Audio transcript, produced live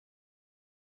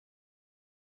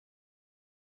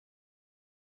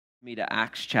Me to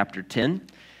Acts chapter 10.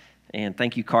 And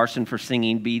thank you, Carson, for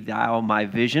singing Be Thou My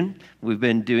Vision. We've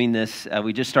been doing this,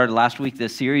 we just started last week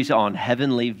this series on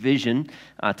heavenly vision,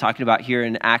 talking about here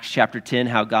in Acts chapter 10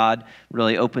 how God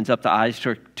really opens up the eyes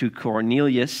to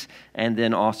Cornelius and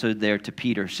then also there to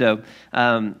Peter. So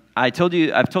I've told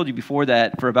you before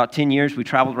that for about 10 years we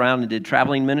traveled around and did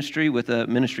traveling ministry with a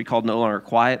ministry called No Longer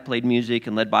Quiet, played music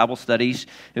and led Bible studies.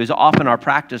 It was often our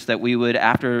practice that we would,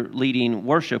 after leading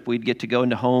worship, we'd get to go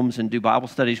into homes and do Bible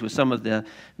studies with some of the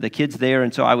kids there.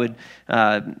 And so I would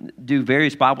do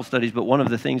various Bible studies, but one of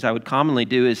the things I would commonly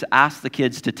do is ask the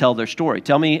kids to tell their story.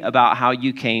 Tell me about how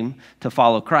you came to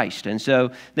follow Christ. And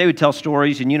so they would tell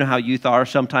stories, and you know how youth are.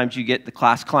 Sometimes you get the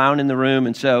class clown in the room,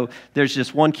 and so there's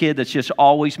just one kid that's just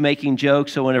always making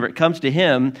jokes. So whenever it comes to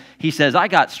him, he says, I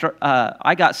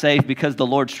got saved because the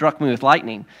Lord struck me with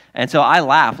lightning. And so I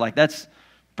laugh, like, that's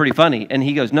pretty funny. And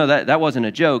he goes, no, that wasn't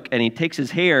a joke. And he takes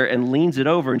his hair and leans it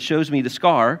over and shows me the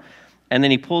scar. And then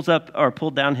he pulled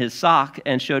down his sock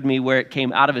and showed me where it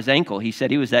came out of his ankle. He said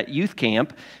he was at youth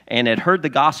camp and had heard the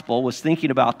gospel, was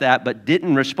thinking about that, but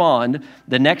didn't respond.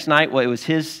 The next night, it was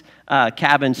his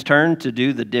cabin's turn to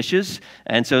do the dishes.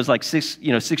 And so it was like sixth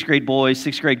grade boys,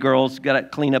 sixth grade girls, got to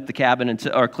clean up the cabin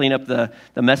or clean up the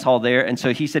mess hall there. And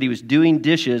so he said he was doing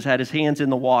dishes, had his hands in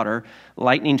the water.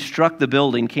 Lightning struck the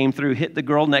building, came through, hit the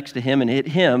girl next to him and hit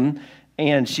him.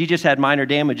 And she just had minor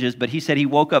damages, but he said he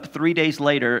woke up 3 days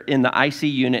later in the IC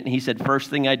unit, and he said,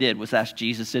 first thing I did was ask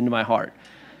Jesus into my heart.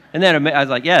 And then I was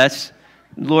like, yeah,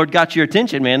 Lord got your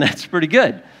attention, man. That's pretty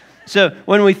good. So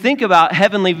when we think about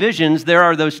heavenly visions, there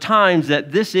are those times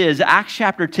that Acts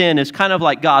chapter 10 is kind of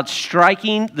like God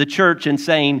striking the church and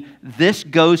saying, this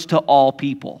goes to all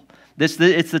people. It's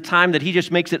the time that he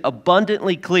just makes it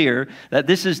abundantly clear that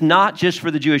this is not just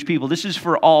for the Jewish people. This is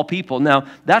for all people. Now,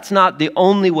 that's not the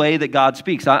only way that God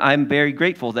speaks. I'm very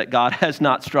grateful that God has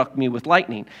not struck me with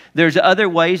lightning. There's other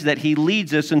ways that he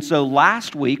leads us. And so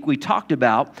last week we talked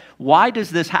about why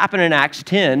does this happen in Acts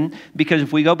 10? Because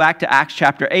if we go back to Acts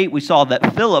chapter 8, we saw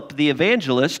that Philip, the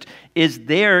evangelist, is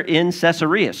there in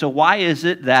Caesarea. So why is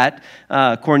it that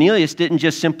Cornelius didn't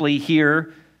just simply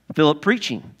hear Philip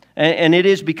preaching? And it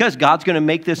is because God's going to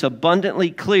make this abundantly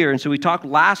clear. And so we talked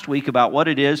last week about what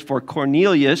it is for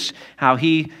Cornelius, how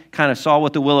he kind of saw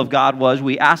what the will of God was.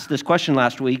 We asked this question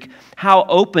last week, how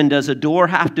open does a door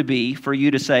have to be for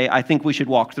you to say, I think we should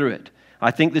walk through it? I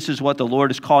think this is what the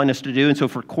Lord is calling us to do. And so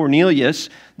for Cornelius,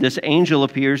 this angel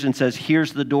appears and says,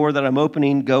 here's the door that I'm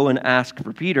opening, go and ask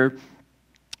for Peter.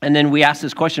 And then we ask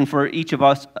this question for each of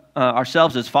us,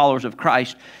 ourselves as followers of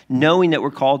Christ, knowing that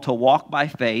we're called to walk by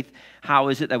faith. How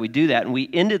is it that we do that? And we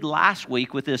ended last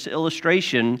week with this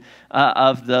illustration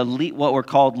of what were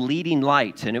called leading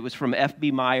lights. And it was from F.B.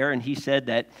 Meyer, and he said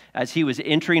that as he was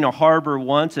entering a harbor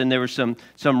once, and there were some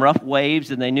rough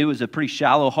waves, and they knew it was a pretty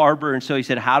shallow harbor, and so he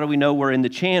said, how do we know we're in the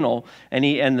channel? And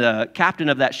the captain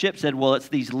of that ship said, well, it's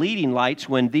these leading lights.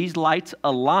 When these lights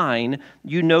align,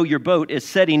 you know your boat is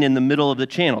setting in the middle of the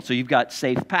channel, so you've got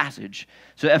safe passage.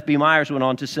 So F.B. Myers went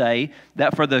on to say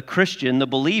that for the Christian, the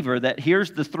believer, that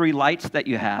here's the three lights that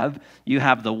you have. You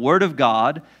have the Word of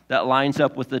God that lines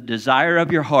up with the desire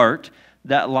of your heart,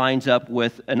 that lines up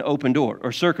with an open door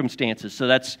or circumstances. So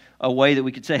that's a way that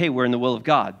we could say, hey, we're in the will of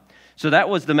God. So that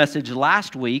was the message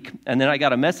last week, and then I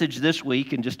got a message this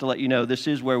week, and just to let you know, this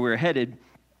is where we're headed.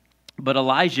 But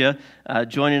Elijah,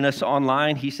 joining us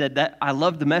online, he said that I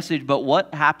love the message, but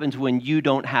what happens when you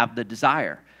don't have the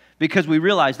desire? Because we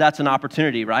realize that's an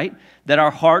opportunity, right? That our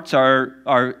hearts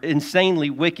are insanely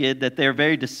wicked, that they're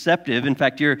very deceptive. In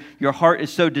fact, your heart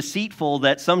is so deceitful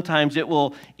that sometimes it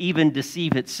will even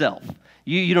deceive itself.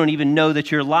 You don't even know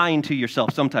that you're lying to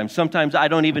yourself sometimes. Sometimes I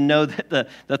don't even know that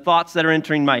the thoughts that are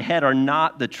entering my head are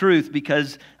not the truth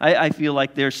because I feel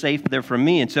like they're safe there from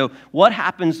me. And so what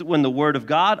happens when the Word of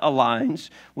God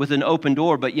aligns with an open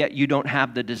door, but yet you don't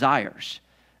have the desires?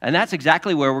 And that's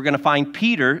exactly where we're going to find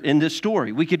Peter in this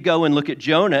story. We could go and look at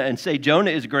Jonah and say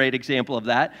Jonah is a great example of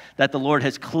that the Lord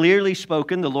has clearly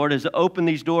spoken, the Lord has opened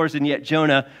these doors, and yet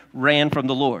Jonah ran from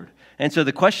the Lord. And so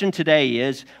the question today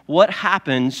is, what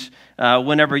happens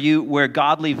where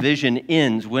godly vision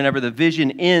ends, whenever the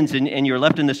vision ends and you're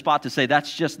left in the spot to say,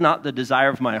 that's just not the desire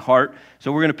of my heart.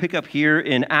 So we're going to pick up here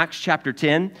in Acts chapter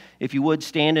 10. If you would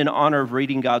stand in honor of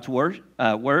reading God's word.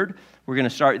 We're going to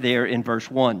start there in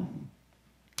verse 1.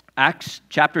 Acts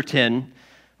chapter 10,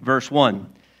 verse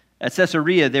 1. At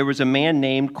Caesarea, there was a man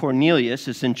named Cornelius,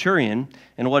 a centurion,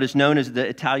 in what is known as the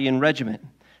Italian regiment.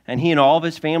 And he and all of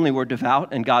his family were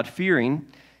devout and God-fearing,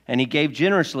 and he gave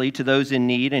generously to those in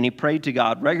need, and he prayed to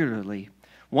God regularly.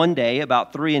 One day,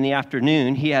 about 3 in the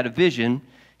afternoon, he had a vision.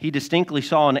 he distinctly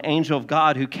saw an angel of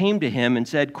God who came to him and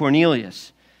said,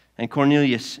 "Cornelius." And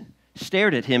Cornelius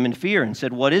stared at him in fear and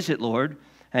said, "What is it, Lord?"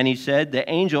 And he said, the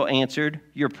angel answered,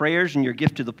 "Your prayers and your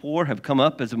gift to the poor have come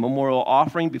up as a memorial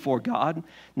offering before God.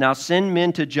 Now send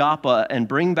men to Joppa and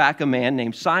bring back a man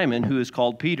named Simon who is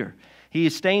called Peter. He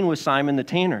is staying with Simon the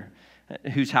tanner,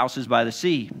 whose house is by the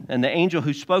sea." And the angel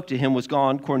who spoke to him was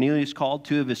gone. Cornelius called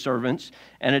 2 of his servants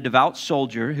and a devout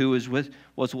soldier who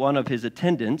was one of his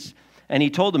attendants, and he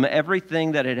told them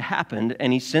everything that had happened,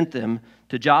 and he sent them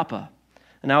to Joppa.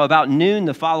 Now about noon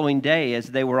the following day,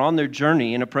 as they were on their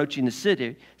journey and approaching the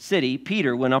city,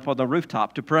 Peter went up on the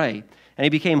rooftop to pray. And he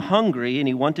became hungry, and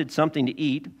he wanted something to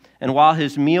eat. And while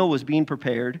his meal was being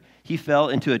prepared, he fell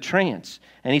into a trance.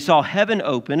 And he saw heaven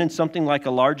open and something like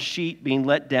a large sheet being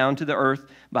let down to the earth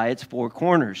by its 4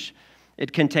 corners.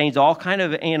 It contains all kinds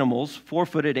of animals,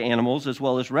 4-footed animals, as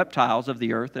well as reptiles of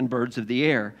the earth and birds of the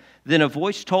air. Then a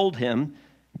voice told him,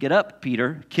 "Get up,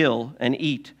 Peter, kill and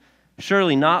eat."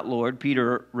 "Surely not, Lord,"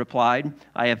 Peter replied.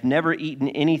 "I have never eaten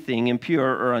anything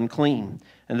impure or unclean."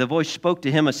 And the voice spoke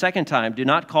to him a second time, "Do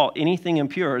not call anything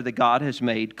impure that God has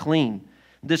made clean."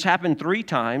 This happened 3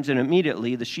 times, and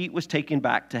immediately the sheet was taken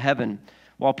back to heaven.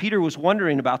 While Peter was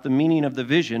wondering about the meaning of the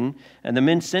vision, and the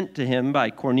men sent to him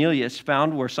by Cornelius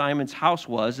found where Simon's house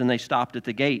was, and they stopped at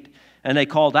the gate. And they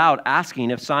called out, asking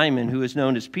if Simon, who is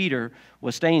known as Peter,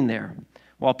 was staying there.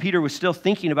 While Peter was still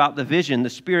thinking about the vision,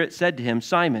 the Spirit said to him,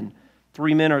 "Simon,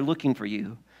 3 men are looking for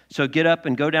you. So get up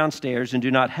and go downstairs, and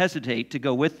do not hesitate to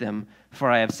go with them, for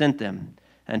I have sent them."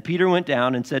 And Peter went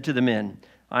down and said to the men,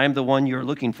 "I am the one you are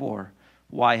looking for.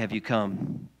 Why have you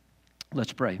come?"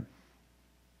 Let's pray.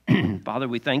 Father,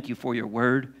 we thank you for your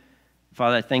word.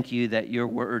 Father, I thank you that your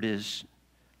word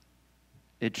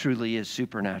it truly is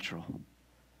supernatural.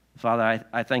 Father,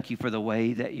 I thank you for the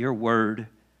way that your word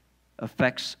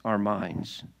affects our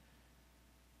minds.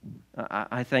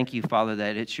 I thank you, Father,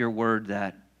 that it's your word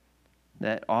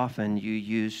that often you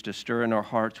use to stir in our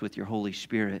hearts with your Holy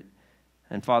Spirit.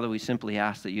 And Father, we simply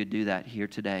ask that you do that here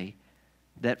today,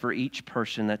 that for each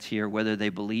person that's here, whether they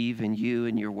believe in you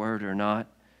and your word or not,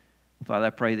 Father,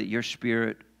 I pray that your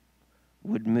Spirit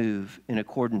would move in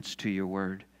accordance to your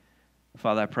word.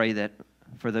 Father, I pray that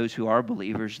for those who are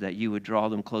believers, that you would draw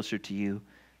them closer to you.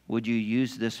 Would you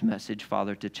use this message,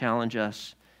 Father, to challenge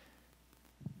us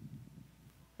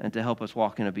and to help us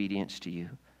walk in obedience to you.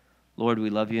 Lord, we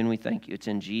love you and we thank you. It's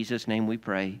in Jesus' name we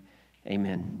pray.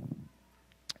 Amen.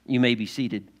 You may be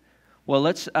seated. Well,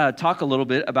 let's talk a little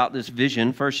bit about this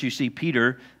vision. First, you see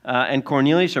Peter and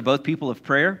Cornelius are both people of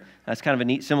prayer. That's kind of a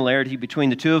neat similarity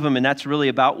between the two of them, and that's really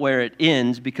about where it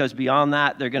ends, because beyond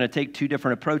that, they're going to take 2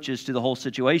 different approaches to the whole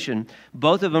situation.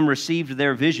 Both of them received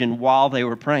their vision while they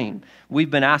were praying. We've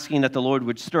been asking that the Lord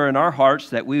would stir in our hearts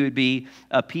that we would be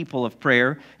a people of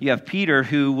prayer. You have Peter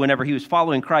who, whenever he was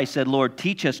following Christ, said, "Lord,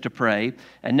 teach us to pray."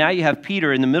 And now you have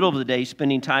Peter in the middle of the day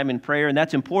spending time in prayer, and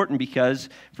that's important because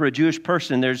for a Jewish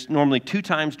person, there's normally 2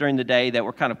 times during the day that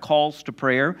were kind of calls to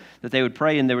prayer, that they would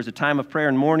pray, and there was a time of prayer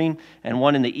in the morning and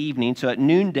one in the evening. So at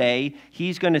noonday,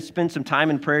 he's going to spend some time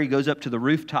in prayer. He goes up to the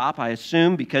rooftop, I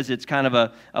assume, because it's kind of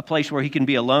a place where he can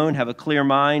be alone, have a clear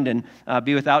mind, and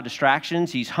be without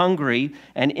distractions. He's hungry,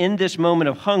 and in this moment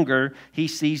of hunger, he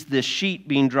sees this sheet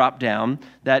being dropped down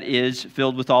that is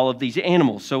filled with all of these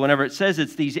animals. So whenever it says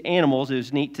it's these animals, it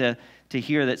was neat to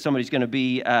hear that somebody's going to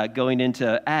be going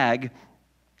into ag.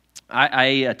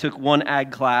 I took one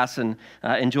ag class and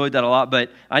enjoyed that a lot, but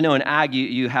I know in ag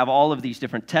you have all of these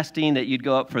different testing that you'd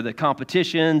go up for the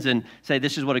competitions and say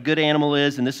this is what a good animal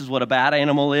is and this is what a bad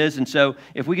animal is. And so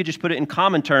if we could just put it in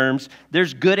common terms,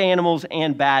 there's good animals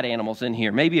and bad animals in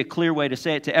here. Maybe a clear way to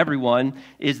say it to everyone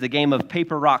is the game of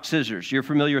paper, rock, scissors. You're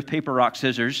familiar with paper, rock,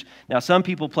 scissors. Now some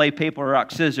people play paper,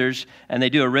 rock, scissors and they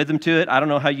do a rhythm to it. I don't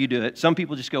know how you do it. Some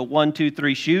people just go 1, 2,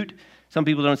 3, shoot. Some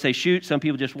people don't say shoot. Some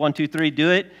people just 1, 2, 3,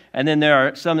 do it. And then there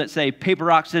are some that say paper,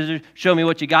 rock, scissors, show me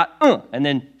what you got, and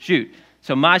then shoot.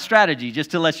 So my strategy,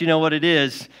 just to let you know what it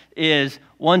is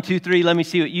 1, 2, 3, let me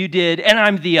see what you did, and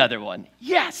I'm the other one.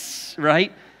 Yes,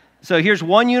 right? So here's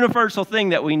one universal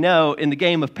thing that we know in the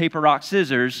game of paper, rock,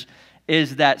 scissors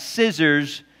is that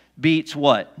scissors beats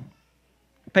what?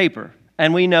 Paper.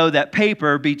 And we know that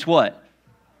paper beats what?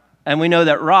 And we know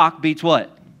that rock beats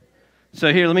what?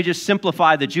 So here, let me just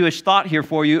simplify the Jewish thought here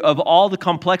for you. Of all the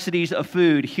complexities of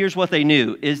food, here's what they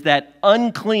knew, is that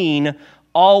unclean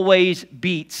always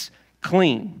beats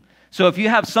clean. So if you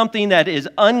have something that is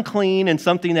unclean and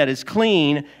something that is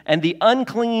clean, and the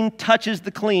unclean touches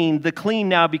the clean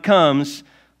now becomes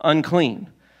unclean.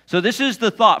 So this is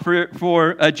the thought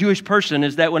for a Jewish person,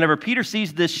 is that whenever Peter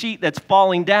sees this sheet that's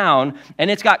falling down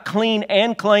and it's got clean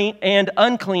and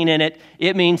unclean in it,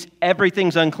 it means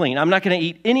everything's unclean. I'm not going to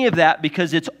eat any of that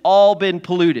because it's all been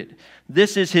polluted.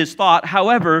 This is his thought.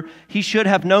 However, he should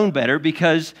have known better,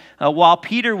 because while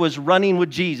Peter was running with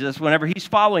Jesus, whenever he's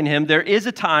following him, there is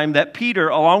a time that Peter,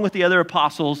 along with the other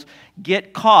apostles,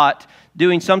 get caught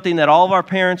doing something that all of our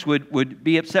parents would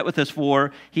be upset with us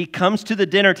for. He comes to the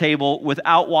dinner table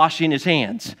without washing his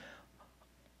hands.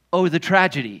 Oh, the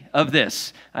tragedy of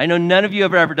this. I know none of you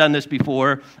have ever done this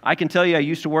before. I can tell you, I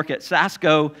used to work at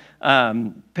Sasco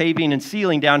paving and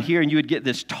sealing down here, and you would get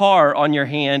this tar on your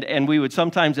hand, and we would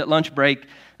sometimes at lunch break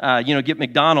get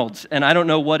McDonald's. And I don't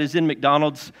know what is in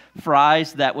McDonald's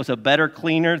fries that was a better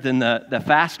cleaner than the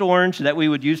Fast Orange that we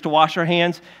would use to wash our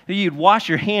hands. You'd wash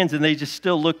your hands and they just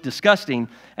still look disgusting.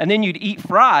 And then you'd eat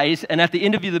fries, and at the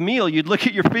end of the meal, you'd look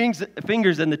at your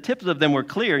fingers and the tips of them were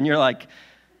clear, and you're like,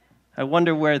 I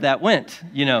wonder where that went,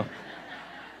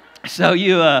 So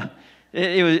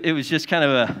it was just kind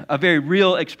of a very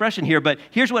real expression here. But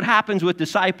here's what happens with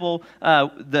Peter,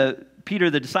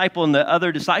 the disciple, and the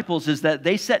other disciples, is that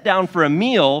they sat down for a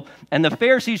meal, and the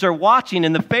Pharisees are watching,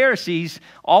 and the Pharisees,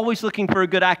 always looking for a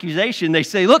good accusation, they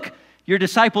say, look, your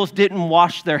disciples didn't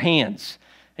wash their hands.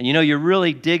 And you're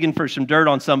really digging for some dirt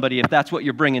on somebody if that's what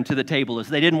you're bringing to the table, is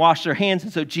they didn't wash their hands.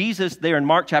 And so Jesus, there in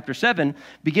Mark chapter 7,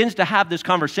 begins to have this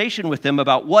conversation with them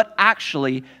about what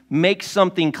actually makes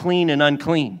something clean and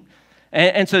unclean.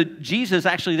 And so Jesus,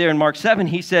 actually there in Mark 7,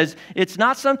 he says, it's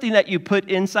not something that you put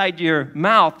inside your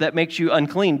mouth that makes you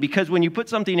unclean, because when you put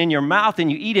something in your mouth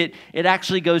and you eat it, it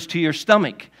actually goes to your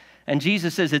stomach. And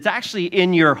Jesus says it's actually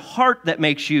in your heart that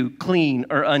makes you clean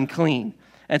or unclean.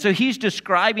 And so he's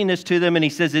describing this to them, and he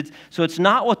says it's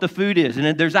not what the food is.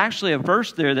 And there's actually a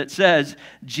verse there that says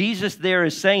Jesus there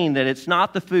is saying that it's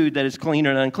not the food that is clean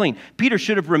or unclean. Peter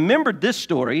should have remembered this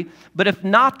story, but if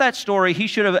not that story, he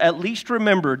should have at least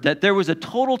remembered that there was a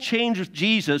total change with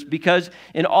Jesus, because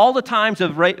in all the times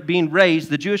of being raised,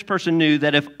 the Jewish person knew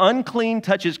that if unclean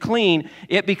touches clean,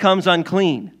 it becomes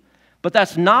unclean. But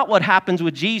that's not what happens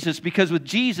with Jesus, because with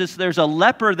Jesus, there's a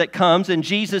leper that comes and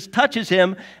Jesus touches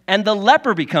him and the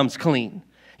leper becomes clean.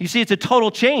 You see, it's a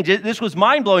total change. This was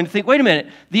mind-blowing to think, wait a minute,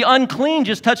 the unclean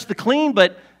just touched the clean,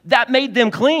 but that made them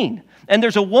clean. And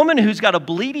there's a woman who's got a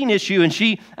bleeding issue, and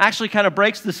she actually kind of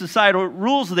breaks the societal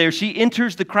rules there. She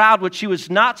enters the crowd, which she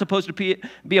was not supposed to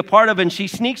be a part of, and she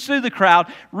sneaks through the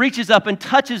crowd, reaches up and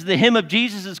touches the hem of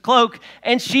Jesus' cloak,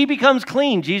 and she becomes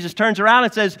clean. Jesus turns around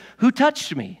and says, who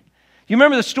touched me? You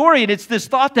remember the story, and it's this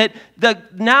thought that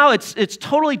now it's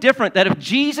totally different, that if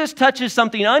Jesus touches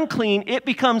something unclean, it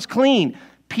becomes clean.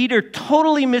 Peter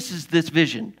totally misses this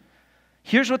vision.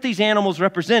 Here's what these animals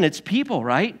represent. It's people,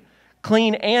 right?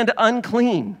 Clean and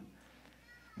unclean.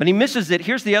 But he misses it.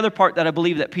 Here's the other part that I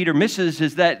believe that Peter misses,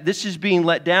 is that this is being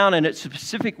let down, and it's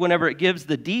specific whenever it gives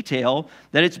the detail,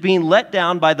 that it's being let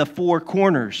down by the four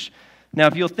corners. Now,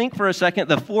 if you'll think for a second,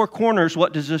 the four corners,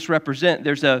 what does this represent?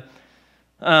 There's a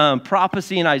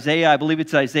prophecy in Isaiah, I believe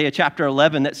it's Isaiah chapter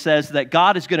 11, that says that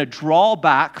God is going to draw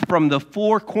back from the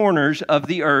four corners of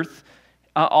the earth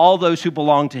all those who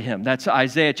belong to him. That's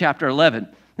Isaiah chapter 11.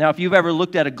 Now, if you've ever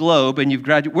looked at a globe and you've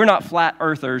graduated, we're not flat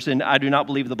earthers, and I do not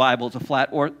believe the Bible is a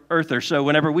flat earther. So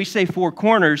whenever we say four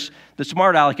corners, the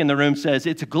smart aleck in the room says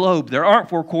it's a globe. There aren't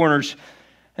four corners.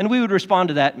 And we would respond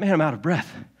to that, man, I'm out of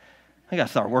breath. I got to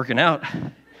start working out.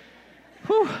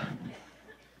 Whew.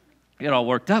 Get all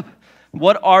worked up.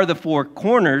 What are the four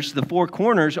corners? The four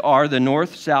corners are the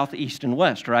north, south, east, and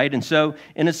west, right? And so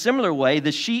in a similar way,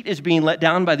 the sheet is being let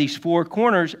down by these four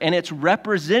corners, and it's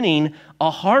representing a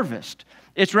harvest.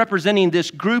 It's representing this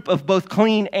group of both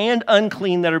clean and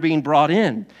unclean that are being brought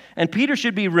in. And Peter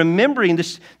should be remembering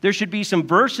this. There should be some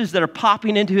verses that are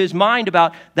popping into his mind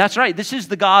about, that's right, this is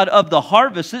the God of the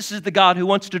harvest. This is the God who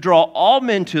wants to draw all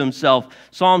men to himself.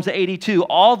 Psalms 82,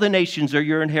 all the nations are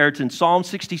your inheritance. Psalm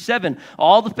 67,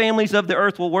 all the families of the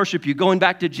earth will worship you. Going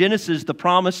back to Genesis, the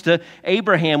promise to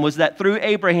Abraham was that through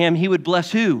Abraham he would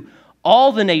bless who?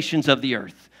 All the nations of the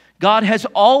earth. God has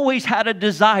always had a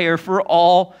desire for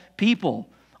all people.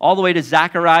 All the way to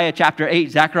Zechariah chapter 8.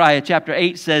 Zechariah chapter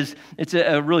 8 says, it's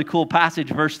a really cool passage,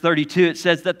 verse 32. It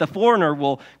says that the foreigner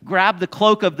will grab the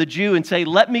cloak of the Jew and say,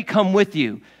 let me come with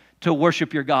you to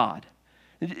worship your God.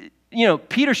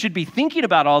 Peter should be thinking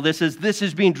about all this as this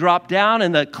is being dropped down,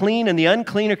 and the clean and the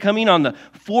unclean are coming on the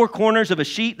four corners of a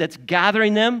sheet that's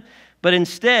gathering them. But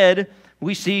instead,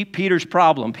 we see Peter's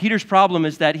problem. Peter's problem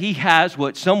is that he has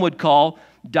what some would call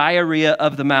diarrhea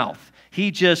of the mouth. He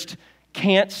just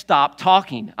can't stop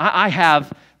talking. I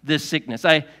have this sickness.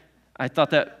 I I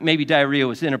thought that maybe diarrhea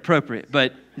was inappropriate,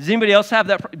 but does anybody else have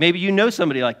that? Maybe you know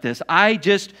somebody like this. I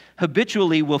just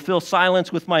habitually will fill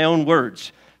silence with my own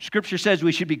words. Scripture says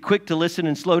we should be quick to listen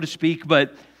and slow to speak,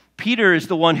 but Peter is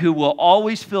the one who will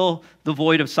always fill the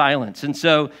void of silence. And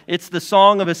so it's the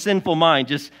song of a sinful mind.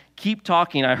 Just keep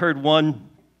talking. I heard one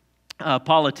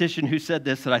politician who said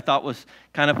this that I thought was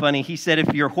kind of funny. He said,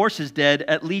 if your horse is dead,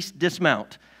 at least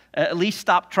dismount. At least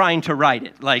stop trying to ride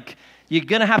it. Like, you're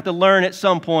going to have to learn at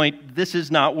some point, this is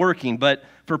not working. But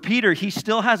for Peter, he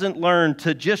still hasn't learned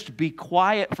to just be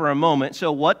quiet for a moment.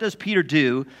 So what does Peter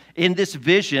do in this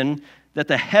vision that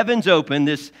the heavens open,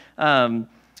 this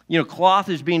cloth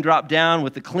is being dropped down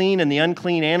with the clean and the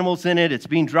unclean animals in it. It's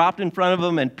being dropped in front of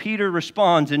him, and Peter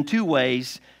responds in two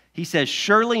ways. He says,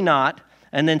 surely not.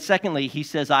 And then secondly, he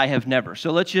says, I have never.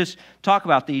 So let's just talk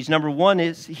about these. Number one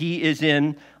is he is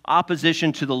in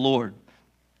opposition to the Lord.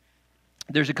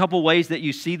 There's a couple ways that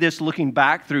you see this looking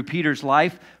back through Peter's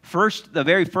life. First, the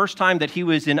very first time that he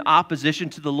was in opposition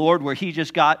to the Lord, where he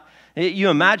just got, you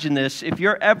imagine this, if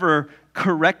you're ever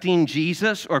correcting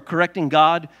Jesus or correcting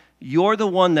God, you're the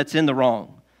one that's in the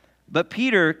wrong. But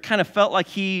Peter kind of felt like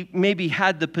he maybe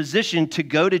had the position to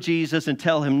go to Jesus and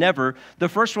tell him never. The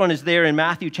first one is there in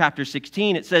Matthew chapter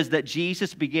 16. It says that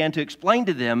Jesus began to explain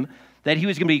to them that he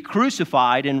was going to be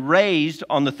crucified and raised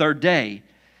on the third day.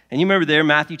 And you remember there,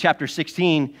 Matthew chapter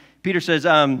 16, Peter says,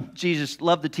 Jesus,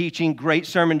 love the teaching, great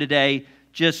sermon today.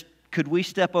 Just could we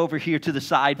step over here to the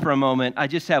side for a moment? I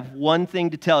just have one thing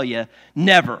to tell you.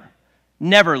 Never,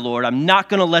 never, Lord. I'm not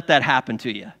going to let that happen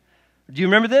to you. Do you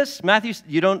remember this? Matthew,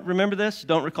 you don't remember this?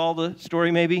 Don't recall the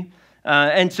story maybe?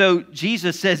 And so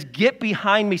Jesus says, get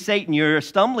behind me, Satan. You're a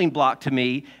stumbling block to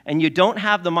me, and you don't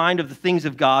have the mind of the things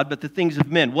of God, but the things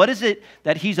of men. What is it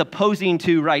that he's opposing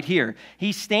to right here?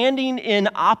 He's standing in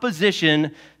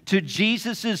opposition to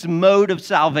Jesus' mode of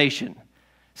salvation.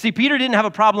 See, Peter didn't have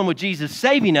a problem with Jesus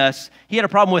saving us. He had a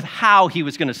problem with how he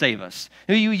was going to save us.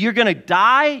 You're going to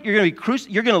die? You're going to be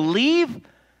crucified? You're going to leave?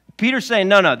 Peter's saying,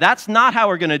 no, that's not how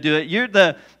we're going to do it. You're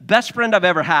the best friend I've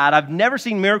ever had. I've never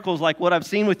seen miracles like what I've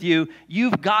seen with you.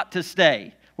 You've got to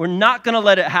stay. We're not going to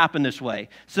let it happen this way.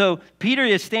 So Peter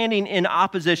is standing in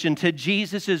opposition to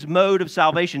Jesus' mode of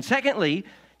salvation. Secondly,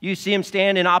 you see him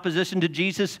stand in opposition to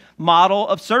Jesus' model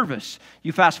of service.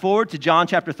 You fast forward to John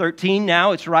chapter 13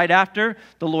 now. It's right after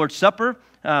the Lord's Supper,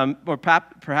 or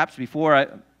perhaps before. I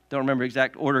don't remember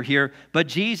exact order here. But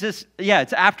Jesus,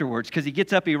 it's afterwards, because he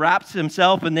gets up, he wraps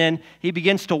himself, and then he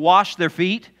begins to wash their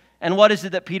feet. And what is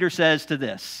it that Peter says to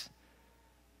this?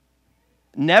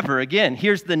 Never. Again,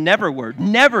 here's the never word.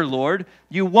 Never, Lord,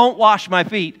 you won't wash my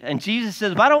feet. And Jesus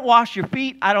says, if I don't wash your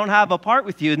feet, I don't have a part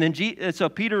with you. And then so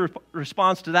Peter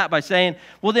responds to that by saying,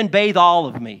 well, then bathe all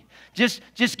of me. Just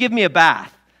give me a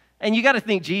bath. And you got to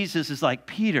think Jesus is like,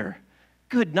 Peter,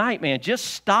 good night, man. Just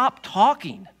stop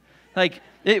talking. Like,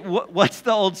 what's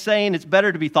the old saying? It's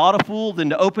better to be thought a fool than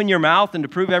to open your mouth and to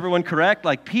prove everyone correct.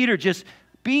 Like, Peter, just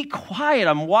be quiet.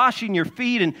 I'm washing your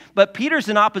feet. But Peter's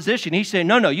in opposition. He's saying,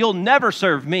 no, you'll never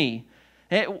serve me.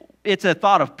 It's a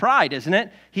thought of pride, isn't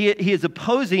it? He is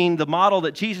opposing the model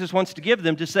that Jesus wants to give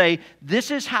them to say,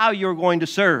 this is how you're going to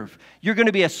serve. You're going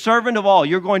to be a servant of all.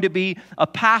 You're going to be a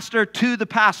pastor to the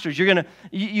pastors.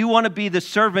 You want to be the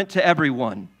servant to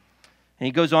everyone. And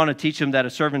he goes on to teach them that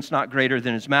a servant's not greater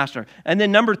than his master. And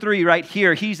then number 3 right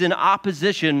here, he's in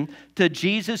opposition to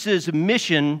Jesus'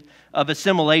 mission of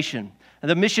assimilation.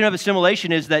 And the mission of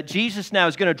assimilation is that Jesus now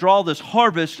is going to draw this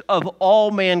harvest of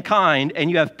all mankind. And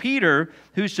you have Peter,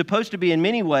 who's supposed to be in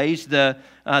many ways the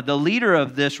leader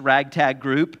of this ragtag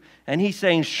group. And he's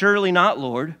saying, surely not,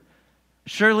 Lord.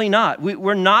 Surely not.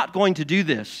 We're not going to do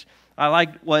this. I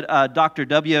like what Dr.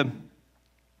 W.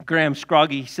 Graham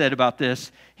Scroggie said about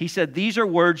this. He said, these are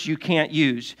words you can't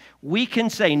use. We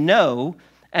can say no,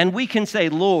 and we can say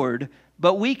Lord,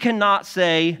 but we cannot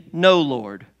say no,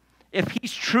 Lord. If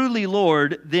he's truly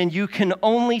Lord, then you can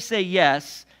only say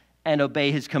yes and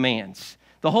obey his commands.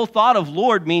 The whole thought of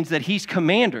Lord means that he's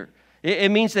commander.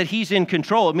 It means that he's in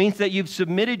control. It means that you've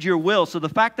submitted your will. So the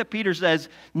fact that Peter says,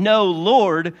 no,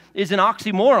 Lord, is an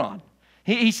oxymoron.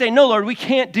 He's saying, no, Lord, we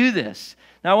can't do this.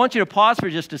 Now, I want you to pause for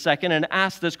just a second and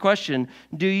ask this question.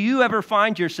 Do you ever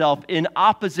find yourself in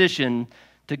opposition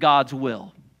to God's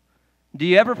will? Do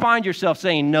you ever find yourself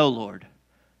saying, no, Lord,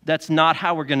 that's not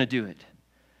how we're going to do it?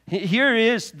 Here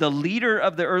is the leader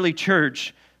of the early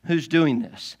church who's doing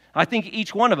this. I think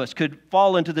each one of us could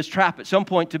fall into this trap at some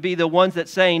point to be the ones that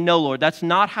saying, no, Lord, that's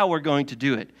not how we're going to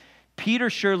do it. Peter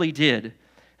surely did,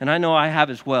 and I know I have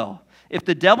as well. If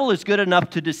the devil is good enough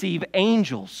to deceive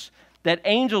angels, that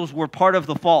angels were part of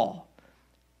the fall,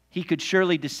 he could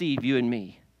surely deceive you and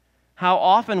me. how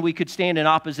often we could stand in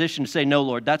opposition to say, no,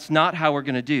 Lord, that's not how we're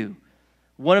going to do.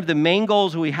 One of the main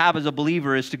goals we have as a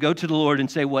believer is to go to the Lord and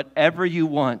say, whatever you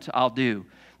want, I'll do.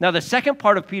 Now, the second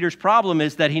part of Peter's problem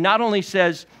is that he not only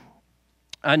says,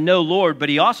 no, Lord, but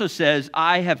he also says,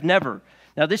 I have never.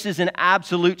 Now, this is an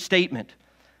absolute statement.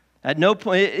 At no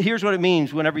point, here's what it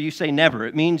means whenever you say never.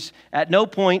 It means at no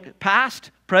point, past,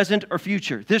 present, or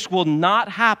future. This will not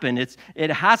happen.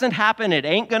 It hasn't happened. It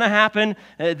ain't going to happen.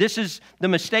 This is the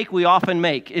mistake we often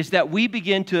make, is that we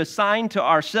begin to assign to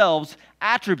ourselves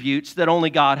attributes that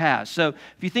only God has. So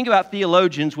if you think about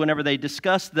theologians, whenever they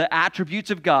discuss the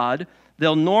attributes of God,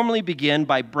 they'll normally begin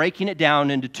by breaking it down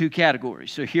into two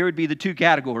categories. So here would be the two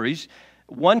categories.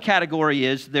 One category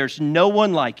is there's no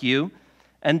one like you,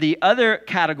 and the other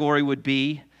category would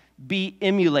be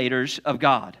emulators of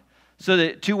God. So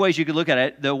the two ways you could look at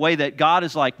it, the way that God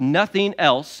is like nothing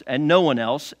else and no one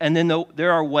else, and then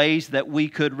there are ways that we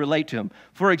could relate to him.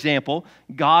 For example,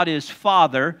 God is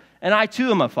Father, and I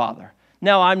too am a father.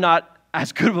 Now, I'm not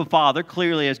as good of a father,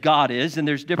 clearly, as God is, and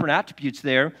there's different attributes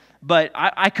there, but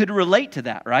I could relate to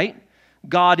that, right?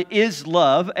 God is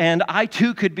love, and I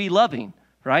too could be loving,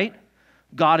 right?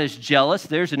 God is jealous.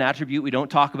 There's an attribute we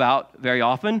don't talk about very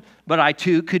often, but I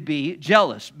too could be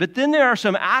jealous. But then there are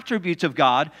some attributes of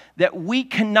God that we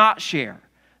cannot share.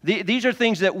 These are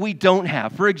things that we don't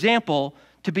have. For example,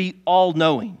 to be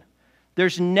all-knowing.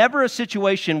 There's never a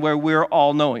situation where we're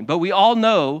all-knowing, but we all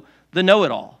know the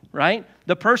know-it-all, right?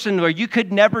 The person where you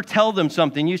could never tell them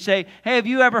something. You say, hey, have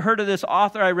you ever heard of this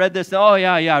author? I read this. Oh,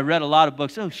 yeah, I read a lot of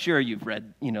books. Oh, sure, you've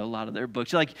read, a lot of their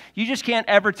books. Like, you just can't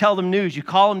ever tell them news. You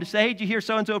call them to say, hey, did you hear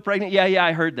so-and-so pregnant? Yeah,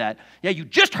 I heard that. Yeah, you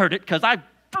just heard it because I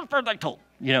heard that told.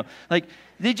 Like,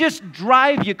 they just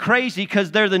drive you crazy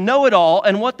because they're the know-it-all.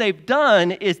 And what they've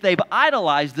done is they've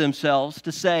idolized themselves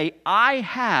to say, I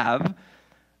have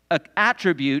an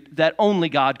attribute that only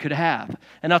God could have.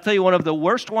 And I'll tell you, one of the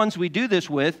worst ones we do this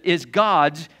with is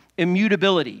God's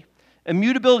immutability.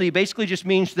 Immutability basically just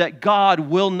means that God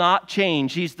will not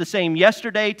change. He's the same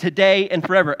yesterday, today, and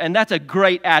forever. And that's a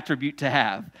great attribute to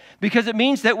have because it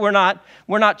means that we're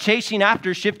not chasing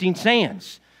after shifting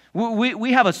sands.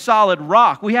 We have a solid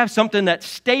rock. We have something that's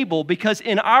stable because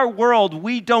in our world,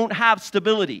 we don't have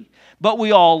stability, but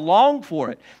we all long for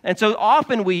it. And so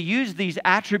often we use these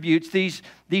attributes, these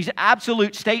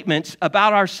absolute statements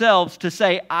about ourselves to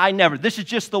say, I never. This is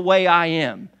just the way I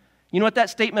am. You know what that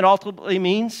statement ultimately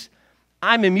means?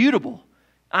 I'm immutable.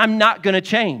 I'm not going to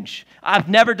change. I've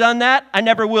never done that. I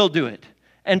never will do it.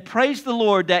 And praise the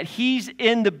Lord that he's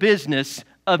in the business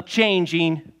of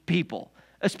changing people,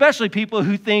 especially people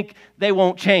who think they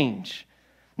won't change.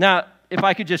 Now, if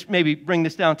I could just maybe bring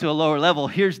this down to a lower level,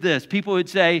 here's this. People would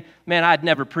say, man, I'd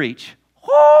never preach.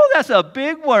 Oh, that's a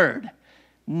big word.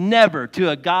 Never to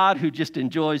a God who just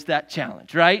enjoys that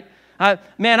challenge, right?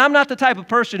 Man, I'm not the type of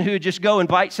person who would just go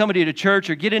invite somebody to church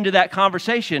or get into that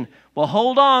conversation. Well,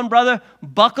 hold on, brother.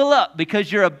 Buckle up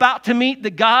because you're about to meet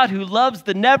the God who loves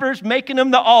the nevers, making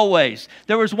them the always.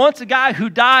 There was once a guy who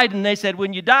died, and they said,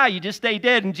 when you die, you just stay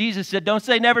dead. And Jesus said, don't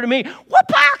say never to me.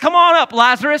 Whoop-ah, come on up,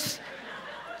 Lazarus.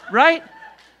 Right?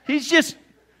 He's just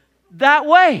that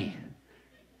way.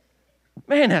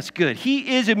 Man, that's good.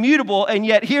 He is immutable, and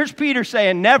yet here's Peter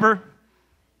saying, never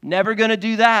going to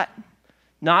do that.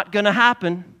 Not going to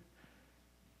happen.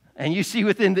 And you see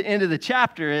within the end of the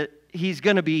chapter, he's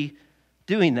going to be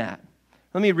doing that.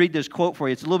 Let me read this quote for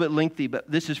you. It's a little bit lengthy, but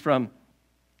this is from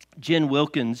Jen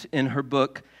Wilkins in her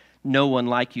book, No One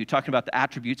Like You, talking about the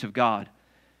attributes of God.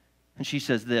 And she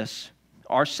says this,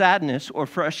 our sadness or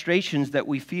frustrations that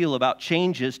we feel about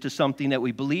changes to something that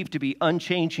we believe to be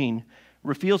unchanging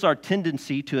reveals our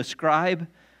tendency to ascribe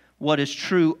what is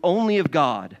true only of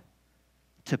God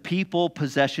to people,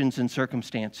 possessions, and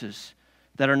circumstances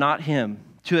that are not him,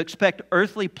 to expect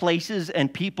earthly places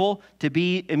and people to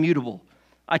be immutable.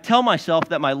 I tell myself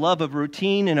that my love of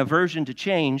routine and aversion to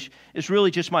change is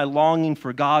really just my longing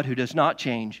for God who does not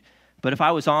change. But if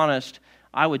I was honest,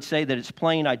 I would say that it's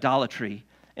plain idolatry.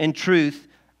 In truth,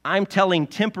 I'm telling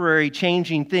temporary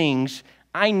changing things,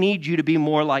 I need you to be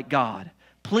more like God.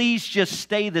 Please just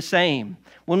stay the same.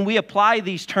 When we apply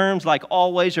these terms like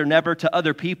always or never to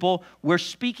other people, we're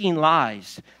speaking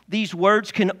lies. These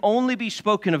words can only be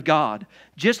spoken of God.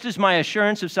 Just as my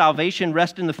assurance of salvation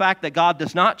rests in the fact that God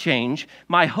does not change,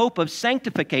 my hope of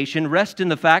sanctification rests in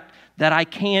the fact that I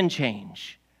can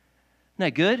change. Isn't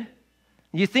that good?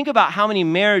 You think about how many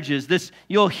marriages,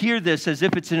 you'll hear this as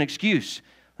if it's an excuse.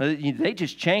 They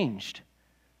just changed.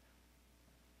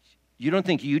 You don't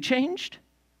think you changed?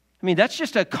 I mean, that's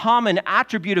just a common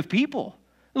attribute of people.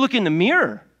 Look in the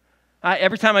mirror.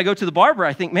 Every time I go to the barber,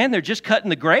 I think, man, they're just cutting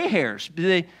the gray hairs,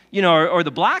 or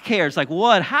the black hairs. Like,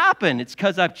 what happened? It's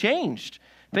because I've changed.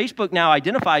 Facebook now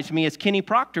identifies me as Kenny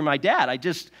Proctor, my dad. I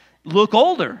just look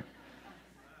older.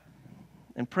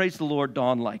 And praise the Lord,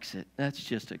 Dawn likes it. That's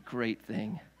just a great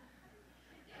thing.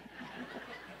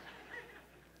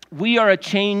 We are a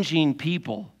changing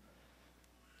people.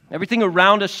 Everything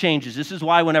around us changes. This is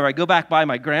why whenever I go back by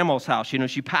my grandma's house,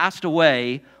 she passed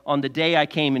away on the day I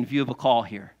came in view of a call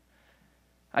here.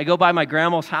 I go by my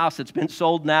grandma's house that's been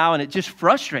sold now, and it just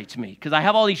frustrates me because I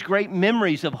have all these great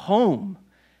memories of home.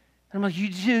 And I'm like,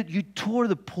 you tore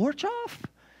the porch off?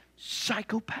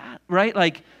 Psychopath, right?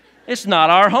 Like, it's not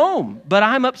our home. But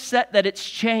I'm upset that it's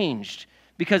changed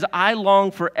because I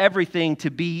long for everything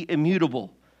to be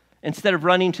immutable instead of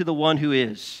running to the one who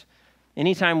is.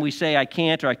 Anytime we say I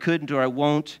can't or I couldn't or I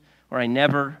won't or I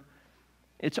never,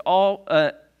 it's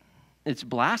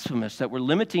blasphemous that we're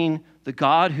limiting the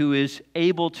God who is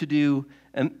able to do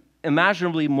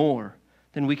immeasurably more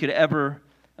than we could ever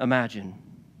imagine.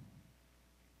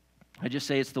 I just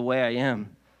say it's the way I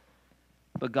am.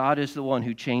 But God is the one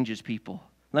who changes people.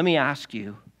 Let me ask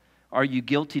you, are you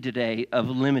guilty today of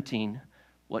limiting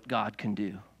what God can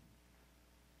do?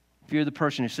 If you're the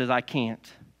person who says, I can't,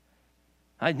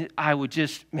 I would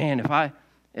just, man, if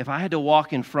I had to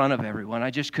walk in front of everyone, I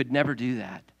just could never do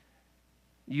that.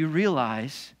 You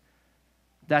realize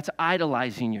that's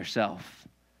idolizing yourself.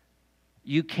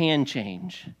 You can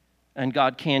change, and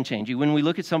God can change you. When we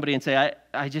look at somebody and say,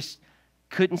 I just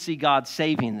couldn't see God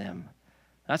saving them,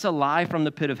 that's a lie from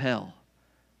the pit of hell.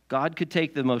 God could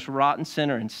take the most rotten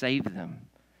sinner and save them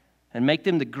and make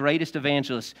them the greatest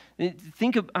evangelists.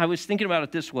 I was thinking about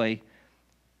it this way.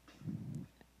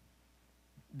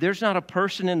 There's not a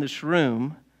person in this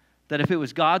room that if it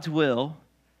was God's will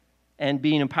and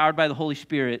being empowered by the Holy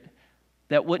Spirit,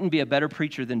 that wouldn't be a better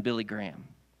preacher than Billy Graham.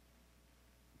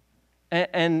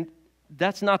 And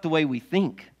that's not the way we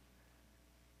think.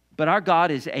 But our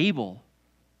God is able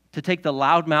to take the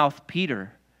loudmouth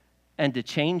Peter and to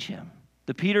change him.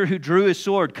 The Peter who drew his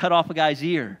sword, cut off a guy's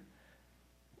ear,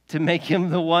 to make him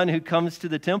the one who comes to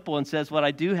the temple and says, what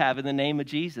I do have in the name of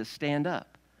Jesus, stand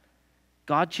up.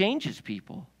 God changes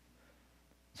people.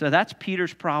 So that's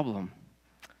Peter's problem,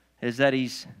 is that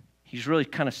he's really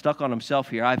kind of stuck on himself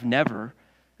here. I've never,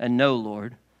 and no,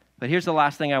 Lord. But here's the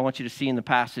last thing I want you to see in the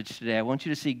passage today. I want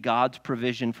you to see God's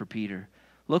provision for Peter.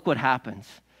 Look what happens.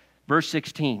 Verse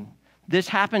 16. This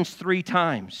happens 3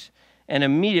 times, and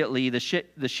immediately the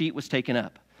sheet was taken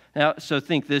up. Now, so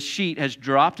think, this sheet has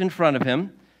dropped in front of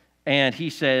him, and he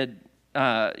said,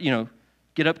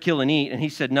 get up, kill, and eat. And he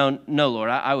said, no, Lord,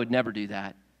 I would never do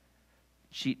that.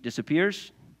 Sheet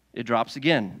disappears. It drops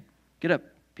again. Get up,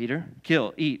 Peter,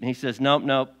 kill, eat. And he says,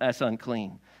 nope, that's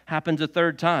unclean. Happens a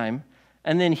 3rd time.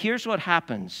 And then here's what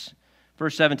happens.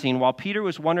 Verse 17, while Peter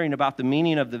was wondering about the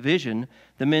meaning of the vision,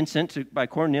 the men sent by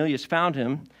Cornelius found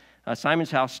him. Simon's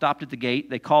house, stopped at the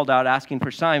gate. They called out asking for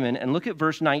Simon. And look at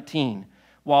verse 19.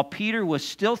 While Peter was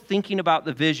still thinking about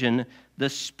the vision, the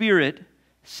Spirit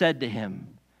said to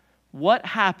him, what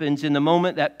happens in the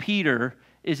moment that Peter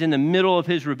is in the middle of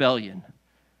his rebellion?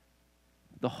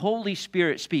 The Holy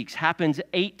Spirit speaks. Happens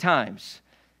 8 times.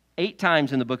 8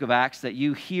 times in the book of Acts that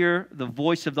you hear the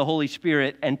voice of the Holy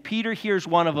Spirit, and Peter hears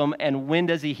one of them, and when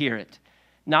does he hear it?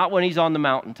 Not when he's on the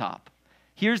mountaintop.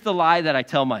 Here's the lie that I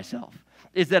tell myself,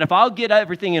 is that if I'll get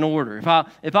everything in order,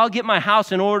 if I'll get my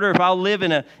house in order, if I'll live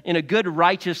in a good,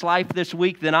 righteous life this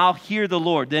week, then I'll hear the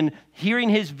Lord. Then hearing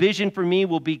his vision for me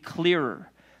will be clearer.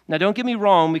 Now, don't get me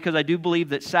wrong, because I do believe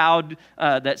that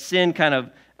sin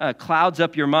kind of clouds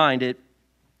up your mind.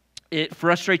 It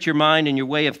frustrates your mind and your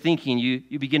way of thinking.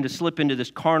 You begin to slip into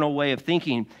this carnal way of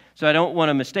thinking. So I don't want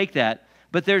to mistake that.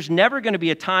 But there's never going to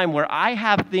be a time where I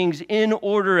have things in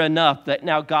order enough that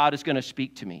now God is going to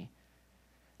speak to me.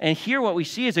 And here what we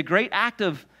see is a great act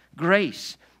of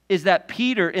grace, is that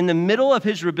Peter, in the middle of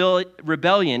his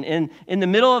rebellion, in the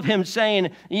middle of him saying,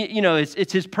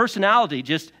 it's his personality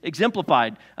just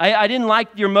exemplified. I didn't like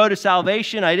your mode of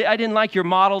salvation. I didn't like your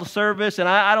model of service. And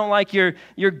I don't like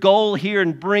your goal here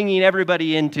in bringing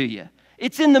everybody into you.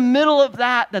 It's in the middle of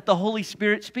that the Holy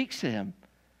Spirit speaks to him.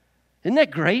 Isn't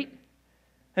that great?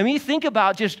 I mean, you think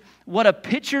about just what a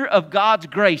picture of God's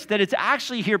grace, that it's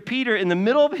actually here Peter in the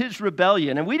middle of his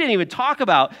rebellion. And we didn't even talk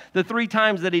about the 3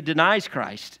 times that he denies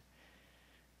Christ.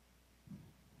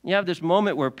 You have this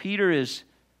moment where Peter is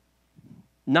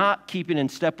not keeping in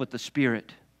step with the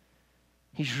Spirit.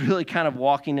 He's really kind of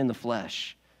walking in the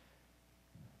flesh.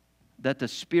 That the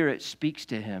Spirit speaks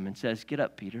to him and says, get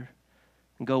up, Peter,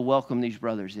 and go welcome these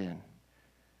brothers in.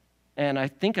 And I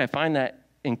think I find that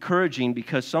encouraging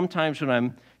because sometimes when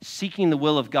I'm seeking the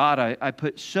will of God, I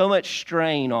put so much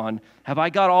strain on, have I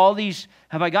got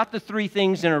the three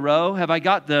things in a row? Have I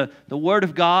got the Word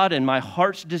of God and my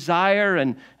heart's desire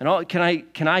and all? Can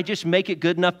I just make it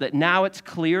good enough that now it's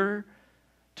clearer?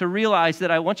 To realize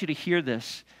that I want you to hear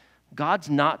this. God's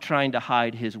not trying to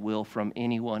hide his will from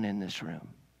anyone in this room.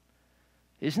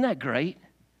 Isn't that great?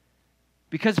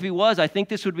 Because if he was, I think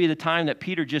this would be the time that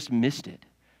Peter just missed it.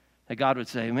 That God would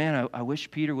say, man, I wish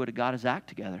Peter would have got his act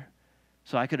together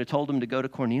so I could have told him to go to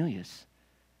Cornelius.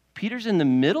 Peter's in the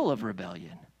middle of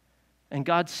rebellion, and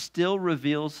God still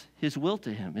reveals his will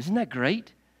to him. Isn't that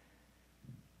great?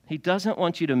 He doesn't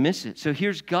want you to miss it. So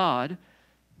here's God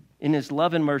in his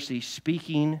love and mercy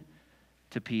speaking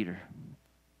to Peter.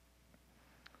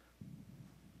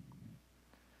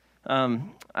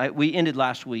 We ended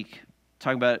last week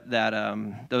talking about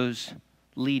that those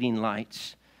leading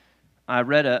lights. I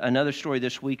read another story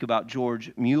this week about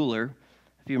George Mueller.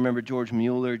 If you remember George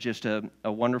Mueller, just a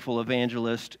wonderful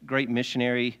evangelist, great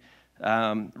missionary,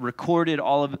 recorded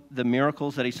all of the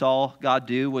miracles that he saw God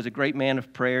do, was a great man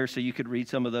of prayer, so you could read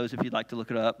some of those if you'd like to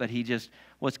look it up, but he just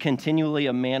was continually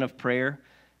a man of prayer.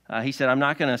 He said, I'm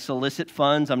not going to solicit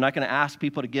funds. I'm not going to ask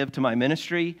people to give to my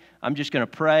ministry. I'm just going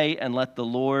to pray and let the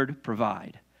Lord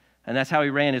provide. And that's how he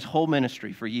ran his whole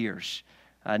ministry for years.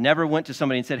 Never went to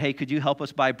somebody and said, hey, could you help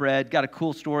us buy bread? Got a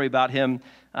cool story about him.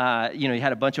 He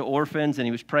had a bunch of orphans, and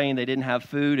he was praying they didn't have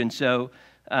food. And so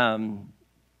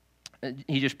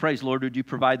he just prays, Lord, would you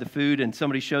provide the food? And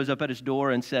somebody shows up at his door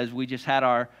and says, we just had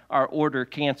our order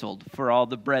canceled for all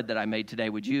the bread that I made today.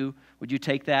 Would you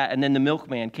take that? And then the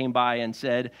milkman came by and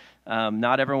said,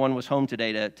 not everyone was home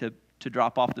today to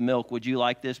drop off the milk. Would you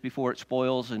like this before it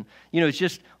spoils? And, it's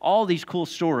just all these cool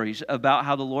stories about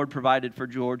how the Lord provided for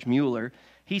George Mueller.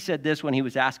 He said this when he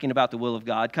was asking about the will of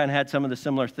God, kind of had some of the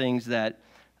similar things that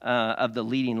of the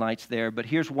leading lights there. But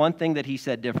here's one thing that he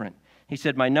said different. He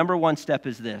said, my number one step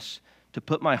is this, to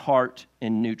put my heart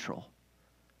in neutral.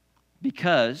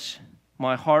 Because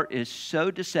my heart is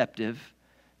so deceptive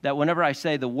that whenever I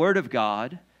say the Word of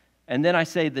God, and then I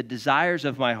say the desires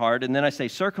of my heart, and then I say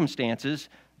circumstances,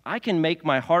 I can make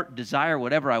my heart desire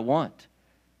whatever I want.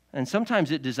 And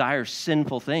sometimes it desires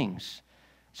sinful things.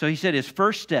 So he said his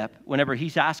first step, whenever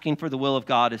he's asking for the will of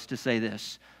God, is to say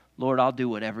this, Lord, I'll do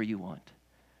whatever you want.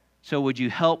 So would you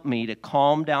help me to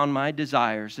calm down my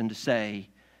desires and to say,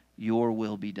 your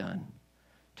will be done?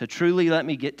 To truly let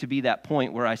me get to be that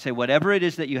point where I say, whatever it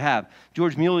is that you have.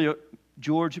 George Mueller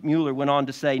went on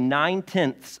to say,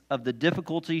 9/10 of the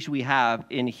difficulties we have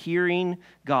in hearing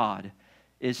God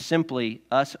is simply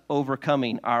us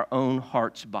overcoming our own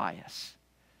heart's bias.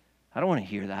 I don't want to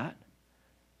hear that.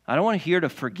 I don't want to hear to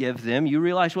forgive them. You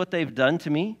realize what they've done to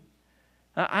me?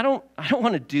 I don't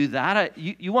want to do that.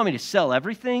 You want me to sell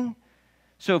everything?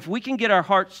 So if we can get our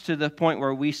hearts to the point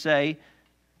where we say,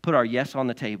 put our yes on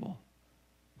the table.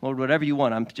 Lord, whatever you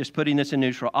want. I'm just putting this in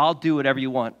neutral. I'll do whatever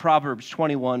you want. Proverbs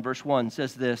 21, verse 1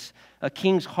 says this, a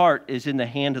king's heart is in the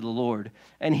hand of the Lord,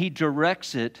 and he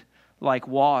directs it like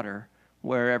water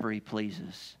wherever he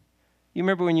pleases. You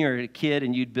remember when you were a kid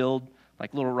and you'd build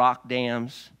like little rock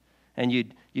dams, and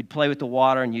you'd play with the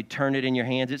water and you'd turn it in your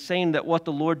hands? It's saying that what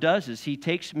the Lord does is he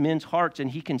takes men's hearts and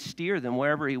he can steer them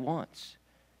wherever he wants.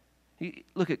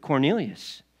 Look at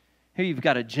Cornelius. Here you've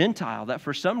got a Gentile that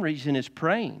for some reason is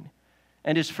praying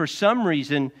and is for some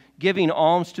reason giving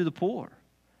alms to the poor.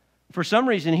 For some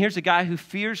reason, here's a guy who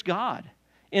fears God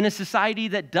in a society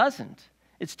that doesn't.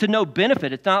 It's to no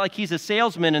benefit. It's not like he's a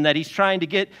salesman and that he's trying to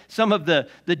get some of the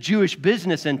Jewish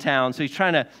business in town, so he's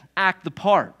trying to act the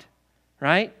part,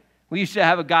 right? We used to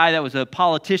have a guy that was a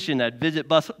politician that visit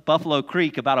Buffalo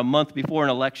Creek about a month before an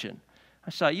election.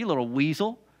 I saw, you little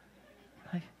weasel.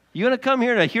 You're going to come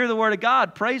here to hear the word of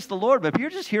God, praise the Lord, but if you're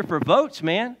just here for votes,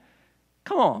 man,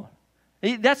 come on.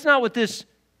 That's not what this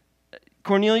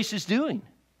Cornelius is doing.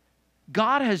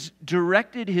 God has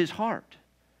directed his heart.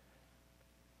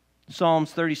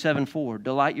 Psalms 37:4,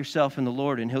 delight yourself in the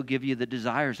Lord and he'll give you the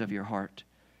desires of your heart.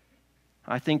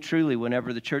 I think truly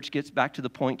whenever the church gets back to the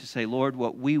point to say, Lord,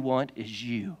 what we want is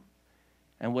you.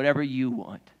 And whatever you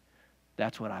want,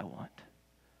 that's what I want.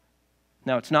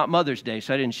 Now, it's not Mother's Day,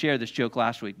 so I didn't share this joke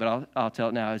last week, but I'll tell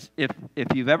it now. If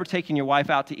you've ever taken your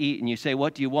wife out to eat and you say,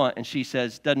 what do you want? And she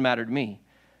says, doesn't matter to me.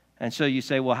 And so you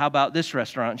say, well, how about this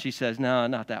restaurant? And she says, no,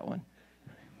 not that one.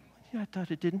 Yeah, I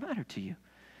thought it didn't matter to you.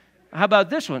 How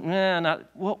about this one? Nah, not.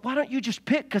 Well, why don't you just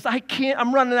pick? Because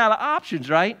I'm running out of options,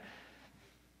 right?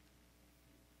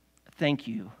 Thank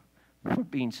you for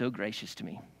being so gracious to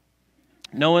me.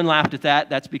 No one laughed at that.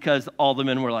 That's because all the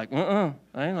men were like, I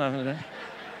ain't laughing at that.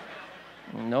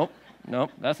 Nope,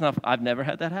 that's not, I've never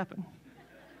had that happen.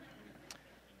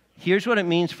 Here's what it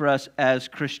means for us as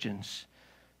Christians,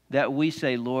 that we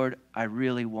say, Lord, I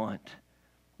really want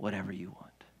whatever you want.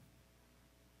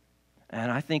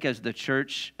 And I think as the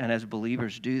church and as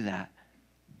believers do that,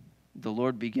 the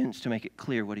Lord begins to make it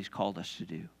clear what he's called us to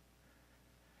do.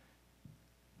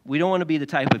 We don't want to be the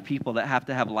type of people that have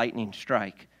to have lightning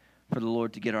strike for the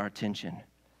Lord to get our attention.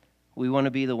 We want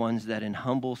to be the ones that in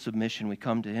humble submission we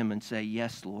come to him and say,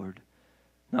 yes, Lord.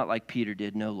 Not like Peter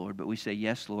did, no, Lord, but we say,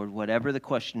 yes, Lord, whatever the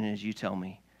question is, you tell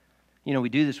me. You know, we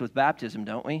do this with baptism,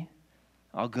 don't we?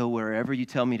 I'll go wherever you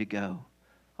tell me to go.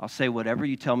 I'll say whatever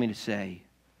you tell me to say.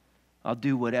 I'll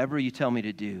do whatever you tell me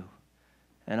to do.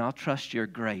 And I'll trust your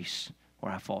grace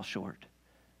where I fall short,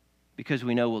 because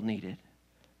we know we'll need it.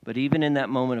 But even in that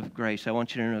moment of grace, I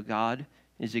want you to know God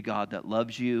is a God that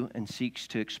loves you and seeks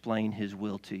to explain his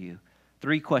will to you.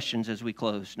 3 questions as we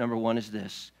close. Number 1 is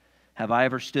this: have I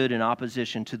ever stood in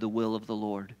opposition to the will of the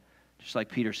Lord? Just like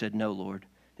Peter said, no, Lord.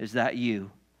 Is that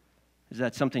you? Is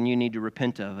that something you need to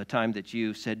repent of, a time that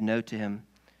you said no to him?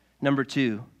 Number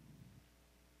 2,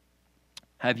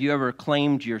 have you ever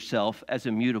claimed yourself as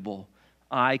immutable?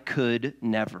 I could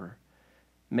never.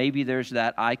 Maybe there's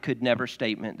that I could never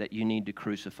statement that you need to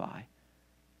crucify.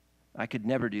 I could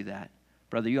never do that.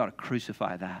 Brother, you ought to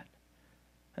crucify that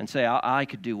and say, I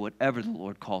could do whatever the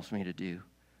Lord calls me to do.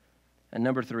 And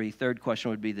number 3, third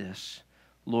question would be this: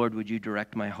 Lord, would you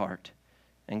direct my heart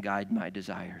and guide my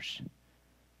desires?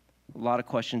 A lot of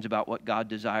questions about what God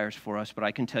desires for us, but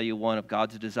I can tell you one of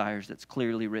God's desires that's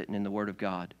clearly written in the Word of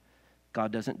God.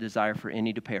 God doesn't desire for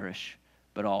any to perish,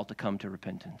 but all to come to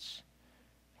repentance.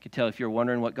 I could tell if you're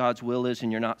wondering what God's will is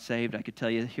and you're not saved, I could tell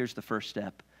you here's the first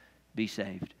step: be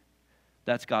saved.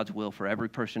 That's God's will for every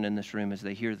person in this room as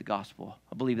they hear the gospel.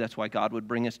 I believe that's why God would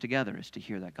bring us together, is to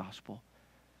hear that gospel.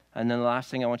 And then the last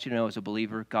thing I want you to know as a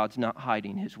believer, God's not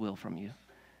hiding his will from you.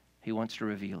 He wants to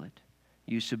reveal it.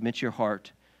 You submit your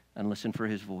heart and listen for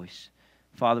his voice.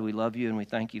 Father, we love you and we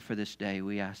thank you for this day.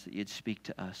 We ask that you'd speak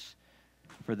to us.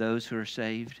 For those who are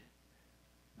saved,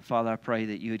 Father, I pray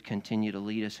that you would continue to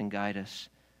lead us and guide us.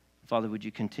 Father, would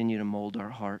you continue to mold our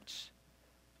hearts?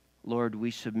 Lord,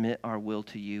 we submit our will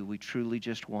to you. We truly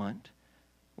just want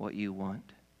what you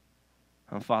want.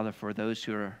 And Father, for those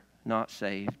who are not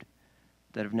saved,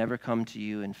 that have never come to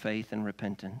you in faith and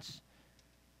repentance,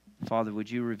 Father,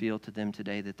 would you reveal to them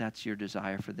today that that's your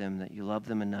desire for them, that you love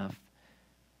them enough,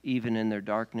 even in their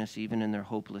darkness, even in their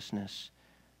hopelessness,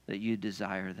 that you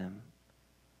desire them.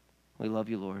 We love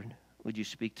you, Lord. Would you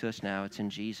speak to us now? It's in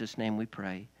Jesus' name we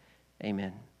pray.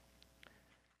 Amen.